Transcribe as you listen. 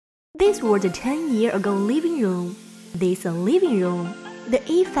This was a 10-year-ago living room. This is a living room. The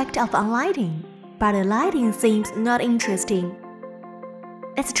effect of unlighting. But the lighting seems not interesting.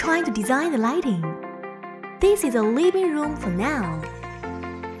 Let's try to design the lighting. This is a living room for now.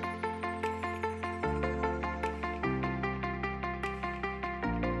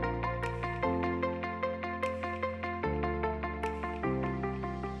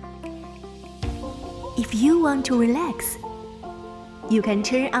 If you want to relax, you can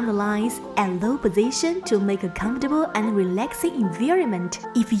turn on the lights at low position to make a comfortable and relaxing environment.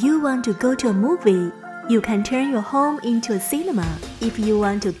 If you want to go to a movie, you can turn your home into a cinema. If you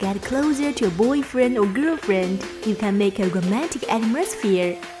want to get closer to a boyfriend or girlfriend, you can make a romantic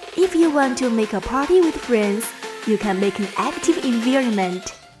atmosphere. If you want to make a party with friends, you can make an active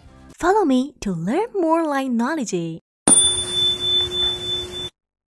environment. Follow me to learn more light knowledge.